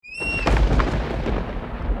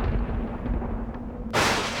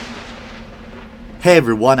Hey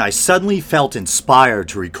everyone, I suddenly felt inspired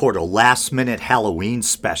to record a last-minute Halloween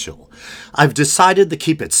special. I've decided to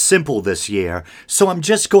keep it simple this year, so I'm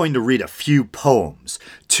just going to read a few poems,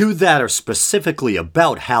 two that are specifically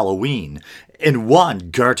about Halloween, and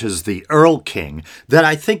one, Goethe's The Earl King, that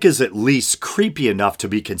I think is at least creepy enough to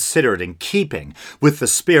be considered in keeping with the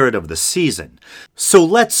spirit of the season. So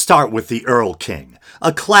let's start with The Earl King,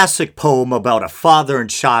 a classic poem about a father and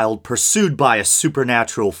child pursued by a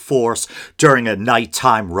supernatural force during a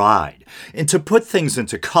nighttime ride. And to put things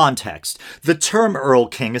into context, the term Earl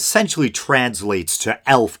King essentially translates to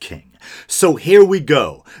Elf King. So here we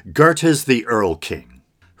go, Goethe's The Earl King.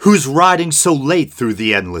 Who's riding so late through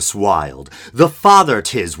the endless wild? The father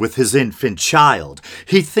 'tis with his infant child.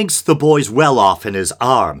 He thinks the boy's well off in his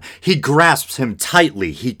arm. He grasps him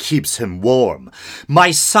tightly, he keeps him warm. My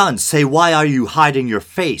son, say why are you hiding your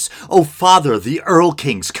face? Oh father, the Earl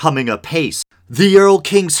King's coming apace. The Earl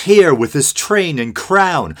King's here with his train and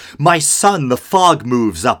crown. My son, the fog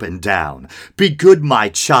moves up and down. Be good, my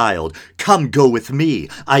child, come go with me.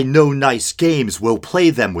 I know nice games, will play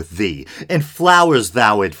them with thee. And flowers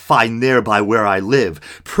thou'd find there by where I live.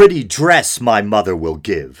 Pretty dress my mother will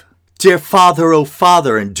give. Dear father, O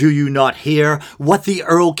father, and do you not hear what the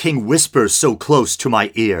Earl King whispers so close to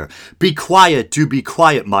my ear? Be quiet, do be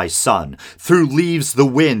quiet, my son. Through leaves the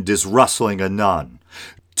wind is rustling anon.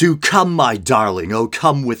 Do come, my darling, oh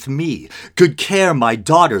come with me. Good care my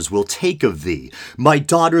daughters will take of thee. My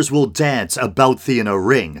daughters will dance about thee in a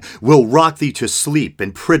ring, will rock thee to sleep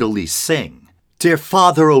and prettily sing. Dear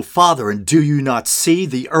father, O father, and do you not see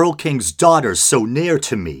the Earl King's daughters so near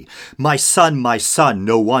to me? My son,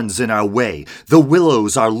 no one's in our way. The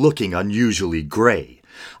willows are looking unusually gray.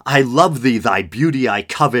 I love thee, thy beauty I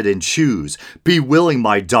covet and choose. Be willing,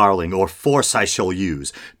 my darling, or force I shall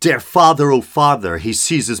use. Dear father, O father, he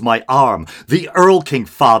seizes my arm. The Earl King,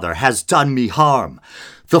 father, has done me harm.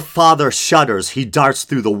 The father shudders, he darts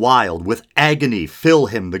through the wild. With agony fill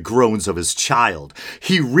him the groans of his child.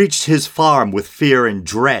 He reached his farm with fear and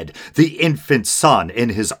dread. The infant son in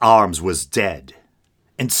his arms was dead.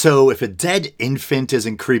 And so, if a dead infant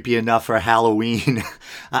isn't creepy enough for Halloween,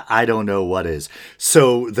 I don't know what is.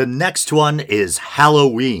 So, the next one is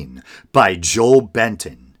Hallowe'en by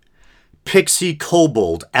Benton. Pixie,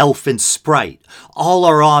 kobold, elf, and sprite, all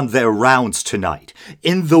are on their rounds tonight.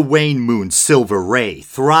 In the wane moon's silver ray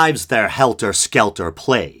thrives their helter-skelter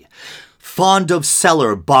play. Fond of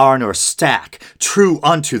cellar, barn, or stack, true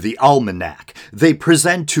unto the almanac, they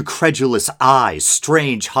present to credulous eyes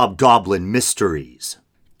strange hobgoblin mysteries.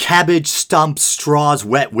 Cabbage stumps, straws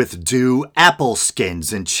wet with dew, apple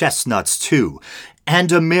skins and chestnuts too,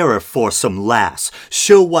 and a mirror for some lass,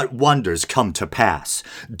 show what wonders come to pass.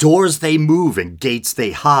 Doors they move and gates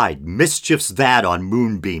they hide, mischiefs that on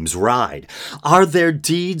moonbeams ride. Are their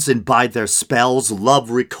deeds and by their spells love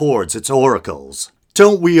records its oracles.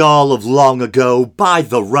 Don't we all of long ago, by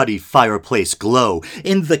the ruddy fireplace glow,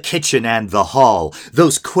 in the kitchen and the hall,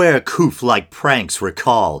 those queer coof-like pranks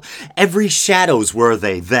recall? Every shadows were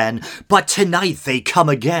they then, but tonight they come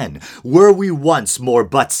again. Were we once more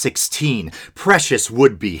but 16, precious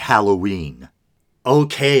would be Halloween.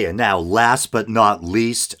 Okay, and now last but not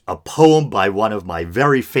least, a poem by one of my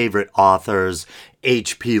very favorite authors,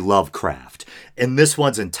 H.P. Lovecraft. And this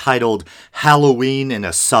one's entitled Hallowe'en in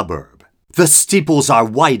a Suburb. The steeples are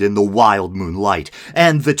white in the wild moonlight,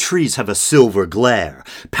 and the trees have a silver glare.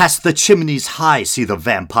 Past the chimneys high see the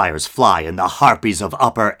vampires fly, and the harpies of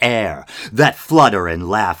upper air, that flutter and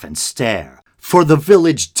laugh and stare. For the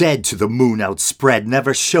village dead to the moon outspread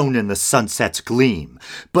never shone in the sunset's gleam,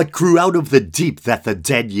 but grew out of the deep that the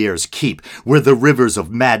dead years keep, where the rivers of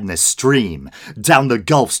madness stream, down the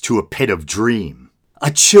gulfs to a pit of dream. A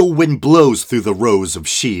chill wind blows through the rows of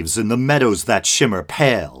sheaves in the meadows that shimmer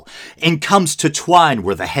pale, and comes to twine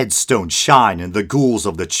where the headstones shine and the ghouls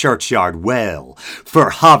of the churchyard wail, for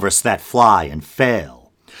harvests that fly and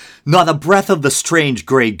fail. Not a breath of the strange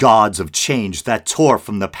grey gods of change that tore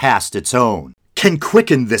from the past its own can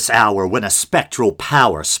quicken this hour when a spectral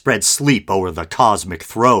power spreads sleep o'er the cosmic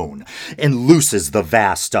throne and looses the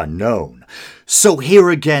vast unknown. So here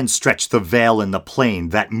again stretch the veil in the plain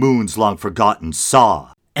that moons long forgotten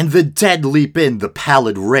saw, and the dead leap in the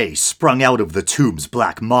pallid ray sprung out of the tomb's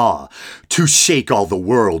black maw, to shake all the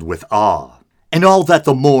world with awe. And all that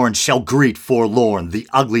the morn shall greet forlorn, the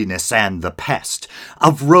ugliness and the pest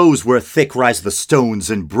of rows where thick rise the stones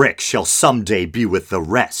and brick shall someday be with the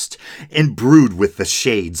rest, and brood with the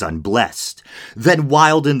shades unblessed. Then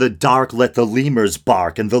wild in the dark let the lemurs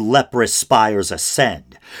bark and the leprous spires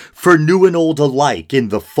ascend, for new and old alike in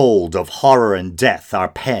the fold of horror and death are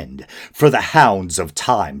penned, for the hounds of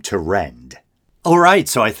time to rend. All right,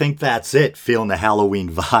 so I think that's it. Feeling the Halloween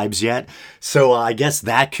vibes yet? So I guess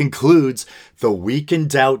that concludes the Week in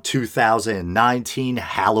Doubt 2019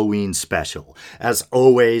 Halloween special. As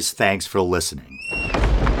always, thanks for listening.